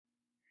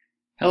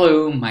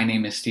Hello, my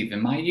name is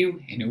Stephen Mayeux,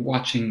 and you're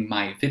watching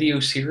my video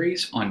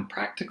series on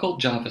practical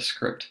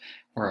JavaScript,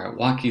 where I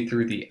walk you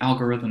through the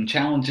algorithm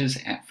challenges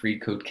at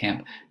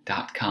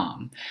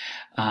freecodecamp.com.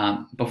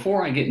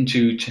 Before I get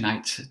into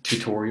tonight's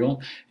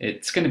tutorial,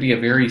 it's going to be a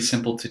very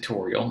simple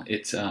tutorial.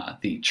 It's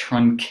the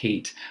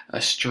Truncate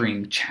a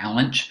string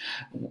challenge.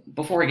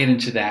 Before I get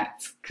into that,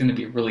 it's going to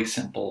be really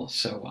simple,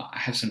 so I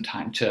have some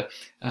time to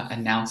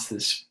announce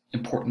this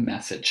important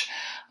message.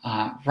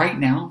 Right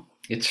now,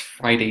 it's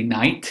Friday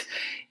night,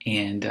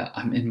 and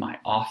I'm in my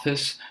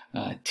office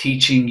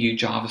teaching you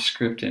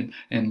JavaScript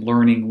and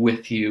learning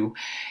with you.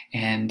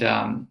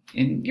 And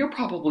you're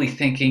probably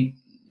thinking,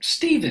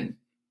 Stephen,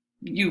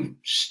 you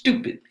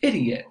stupid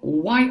idiot,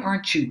 why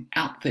aren't you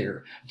out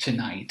there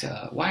tonight?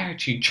 Why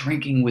aren't you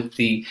drinking with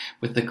the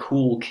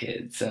cool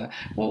kids?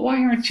 Well,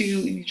 why aren't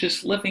you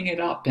just living it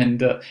up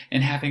and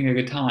having a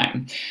good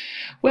time?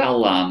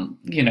 Well,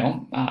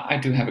 I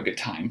do have a good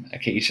time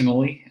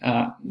occasionally.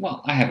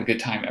 Well, I have a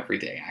good time every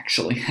day,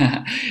 actually.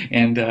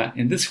 And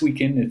this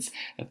weekend, it's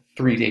a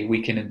 3-day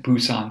weekend in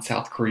Busan,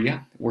 South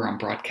Korea, where I'm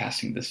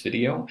broadcasting this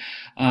video,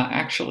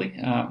 actually.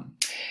 I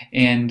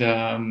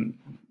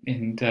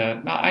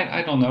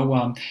don't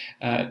know,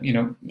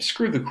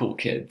 screw the cool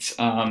kids.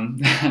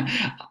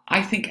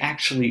 I think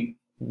actually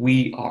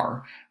we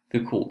are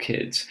the cool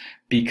kids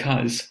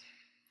because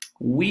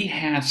we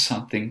have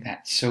something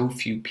that so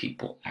few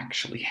people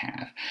actually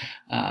have.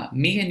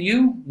 Me and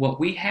you, what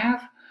we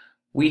have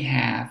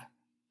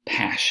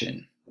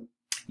passion.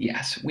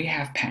 Yes, we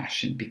have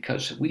passion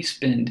because we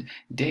spend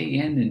day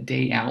in and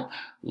day out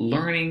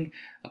learning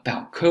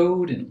about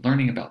code and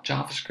learning about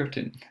JavaScript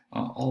and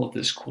all of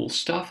this cool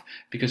stuff,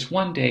 because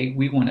one day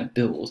we want to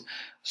build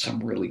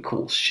some really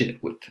cool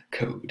shit with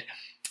code.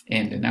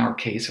 And in our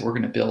case, we're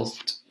going to build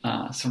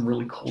some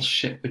really cool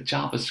shit with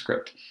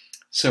JavaScript.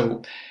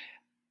 So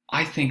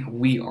I think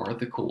we are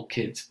the cool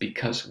kids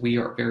because we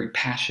are very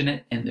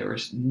passionate, and there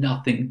is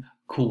nothing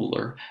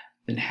cooler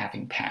than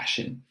having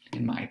passion,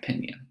 in my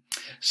opinion.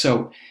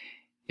 So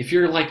if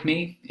you're like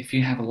me, if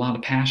you have a lot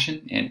of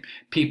passion and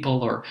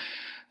people are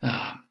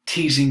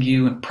teasing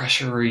you and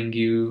pressuring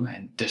you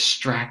and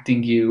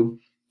distracting you,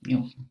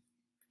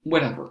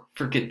 whatever,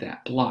 forget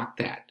that, block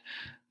that.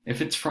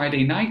 If it's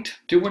Friday night,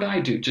 do what I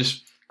do.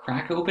 Just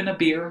crack open a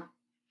beer,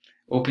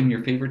 open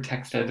your favorite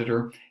text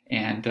editor,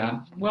 and,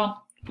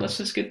 well, let's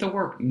just get to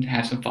work and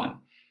have some fun.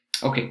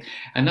 Okay,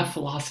 enough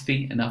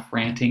philosophy, enough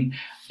ranting,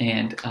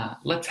 and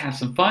let's have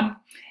some fun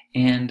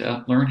and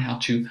learn how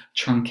to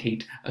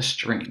truncate a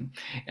string.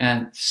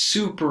 And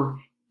super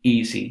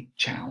easy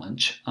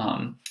challenge.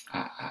 I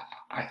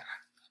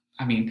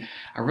mean,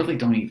 I really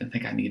don't even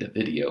think I need a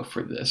video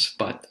for this,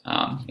 but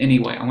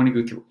anyway, I want to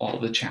go through all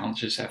the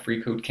challenges at Free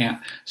Code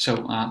Camp, so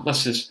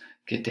let's just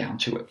get down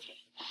to it.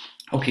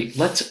 Okay,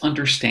 let's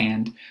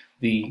understand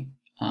the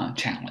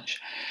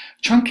challenge.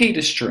 Truncate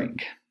a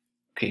string.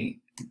 Okay,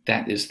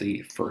 that is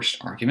the first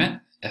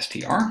argument,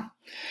 str.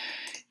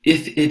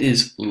 If it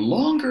is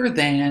longer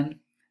than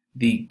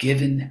the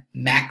given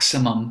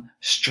maximum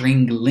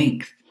string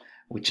length,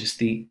 which is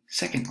the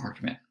second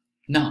argument,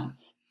 num.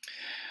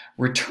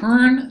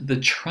 Return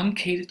the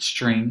truncated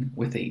string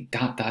with a ...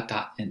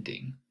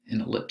 ending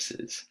in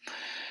ellipses.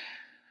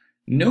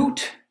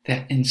 Note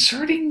that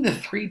inserting the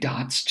 3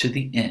 dots to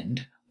the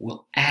end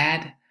will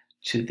add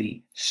to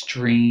the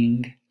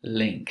string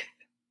length.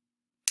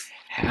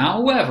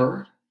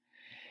 However,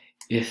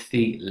 if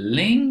the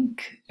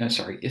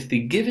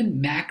given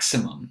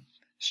maximum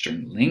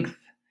string length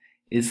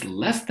is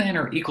less than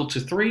or equal to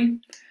 3,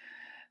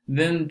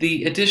 then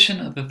the addition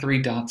of the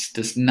 3 dots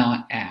does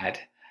not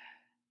add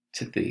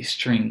to the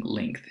string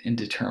length in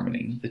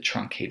determining the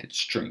truncated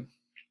string.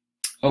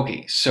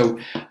 Okay, so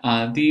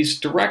these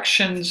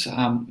directions,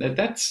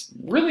 that's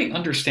really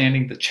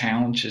understanding the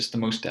challenge is the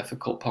most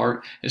difficult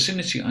part. As soon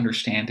as you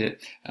understand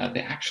it,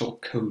 the actual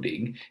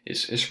coding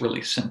is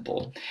really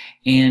simple.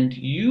 And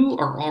you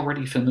are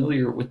already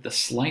familiar with the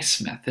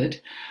slice method.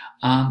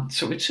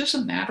 So it's just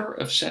a matter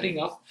of setting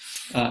up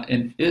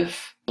an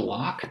if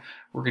block.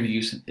 We're going to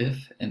use an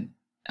if, an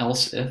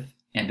else if,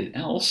 and an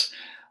else.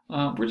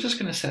 We're just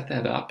going to set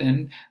that up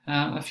in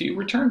a few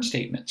return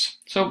statements.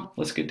 So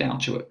let's get down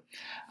to it.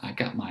 I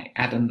got my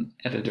add-in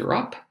editor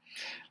up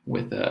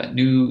with a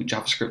new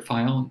JavaScript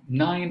file,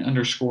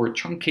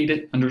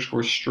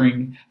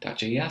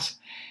 9_truncated_string.js,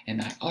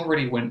 and I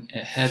already went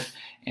ahead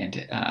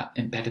and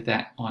embedded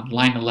that on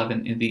line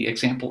 11 in the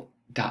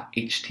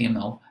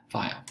example.html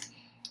file.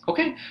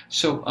 Okay,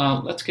 so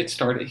let's get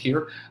started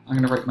here. I'm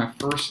going to write my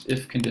first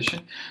if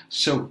condition.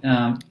 So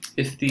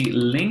if the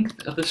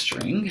length of the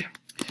string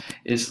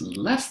is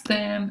less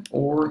than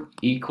or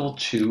equal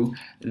to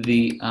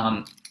the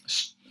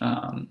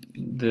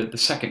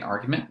second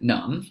argument,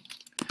 num,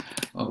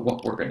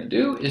 what we're going to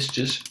do is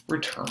just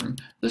return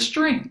the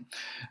string.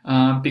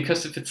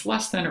 Because if it's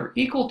less than or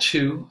equal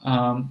to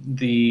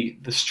the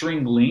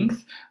string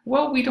length,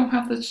 well, we don't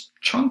have to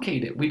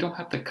truncate it. We don't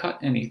have to cut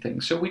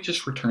anything. So we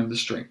just return the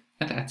string,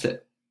 and that's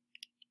it.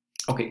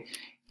 Okay,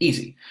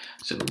 easy.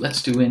 So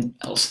let's do an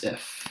else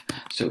if.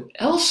 So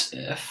else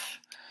if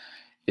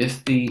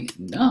if the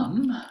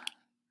num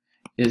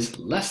is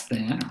less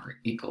than or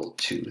equal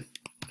to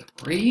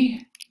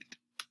 3,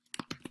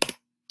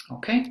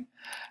 okay,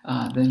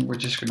 then we're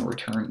just going to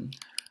return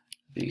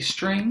the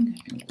string,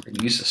 and we're going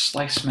to use the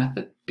slice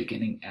method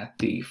beginning at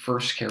the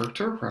first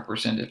character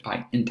represented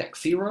by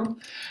index 0,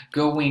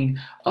 going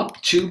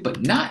up to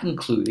but not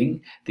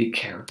including the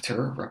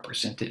character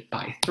represented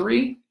by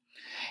 3,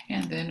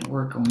 and then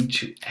we're going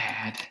to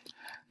add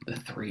the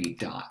 3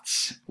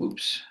 dots.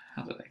 Oops,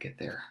 how did I get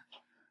there?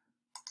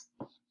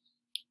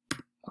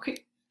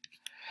 Okay,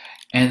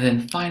 and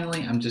then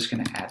finally I'm just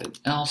going to add an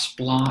else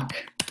block.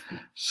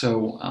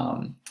 So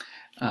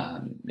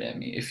I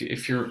mean,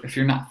 if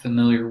you're not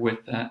familiar with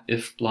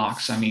if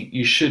blocks, I mean,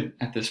 you should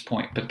at this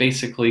point. But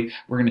basically,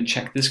 we're going to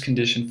check this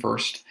condition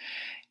first,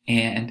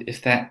 and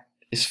if that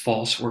is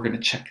false, we're going to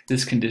check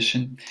this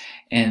condition,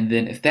 and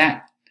then if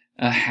that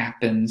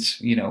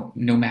happens, you know,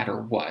 no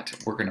matter what,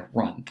 we're going to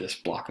run this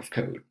block of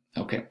code.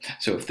 Okay,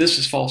 so if this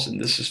is false and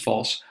this is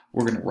false,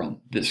 we're going to run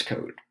this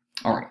code.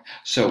 All right.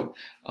 So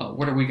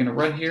what are we going to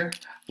run here?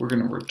 We're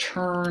going to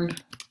return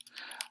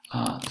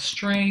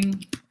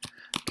string.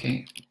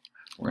 Okay.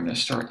 We're going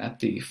to start at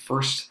the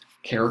first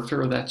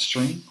character of that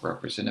string,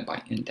 represented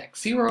by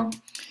index 0,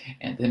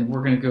 and then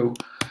we're going to go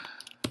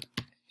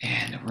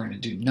and we're going to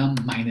do num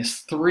minus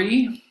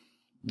 3.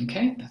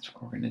 Okay, that's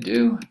what we're going to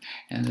do,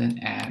 and then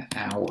add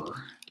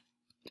our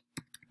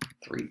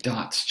 3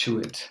 dots to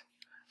it.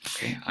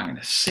 Okay, I'm going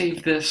to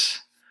save this.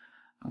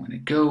 I'm going to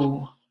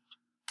go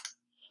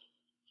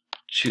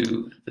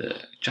to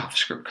the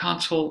JavaScript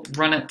console,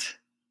 run it.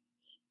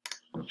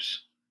 Oops.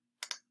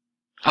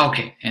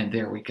 Okay, and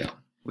there we go.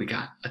 We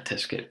got a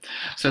ticket.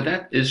 So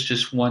that is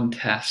just one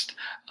test,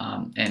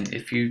 and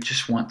if you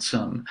just want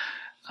some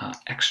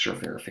extra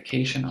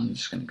verification, I'm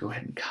just going to go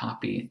ahead and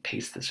copy and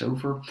paste this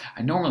over.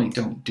 I normally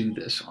don't do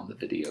this on the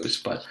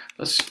videos, but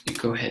let's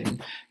go ahead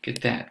and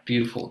get that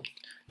beautiful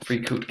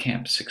Free Code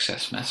Camp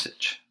success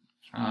message.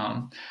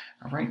 All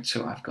right,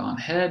 so I've gone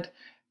ahead,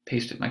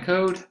 pasted my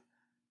code,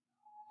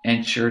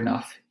 and sure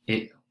enough,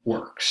 it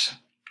works.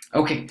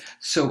 Okay,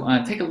 so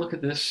take a look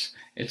at this.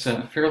 It's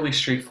fairly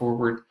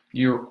straightforward.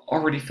 You're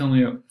already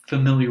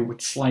familiar with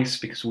slice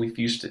because we've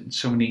used it in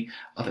so many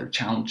other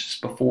challenges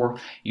before.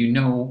 You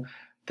know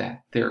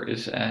that there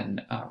is an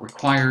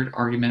required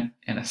argument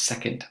and a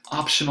second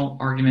optional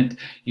argument.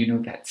 You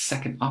know that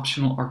second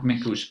optional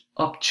argument goes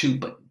up to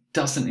but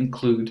doesn't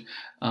include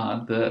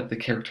the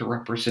character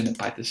represented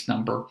by this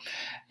number.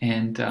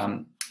 And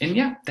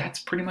yeah,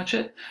 that's pretty much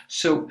it.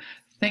 So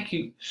thank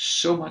you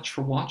so much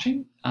for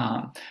watching.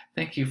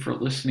 Thank you for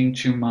listening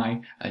to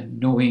my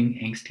annoying,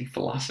 angsty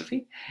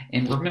philosophy.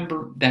 And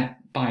remember that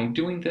by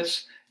doing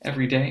this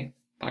every day,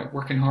 by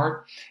working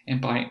hard, and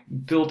by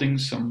building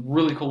some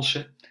really cool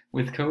shit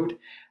with code,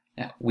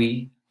 that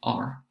we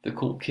are the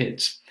cool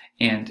kids.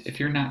 And if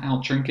you're not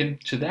out drinking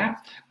to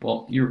that,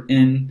 well, you're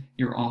in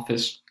your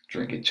office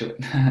drinking to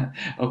it.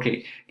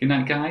 Okay, good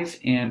night, guys,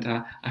 and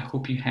I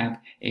hope you have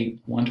a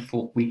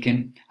wonderful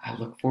weekend. I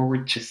look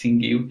forward to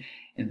seeing you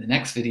in the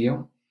next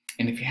video.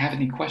 And if you have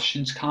any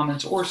questions,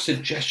 comments, or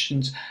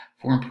suggestions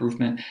for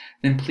improvement,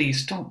 then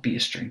please don't be a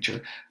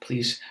stranger.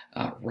 Please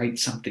write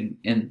something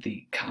in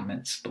the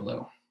comments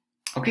below.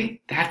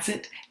 Okay, that's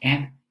it,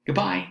 and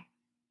goodbye.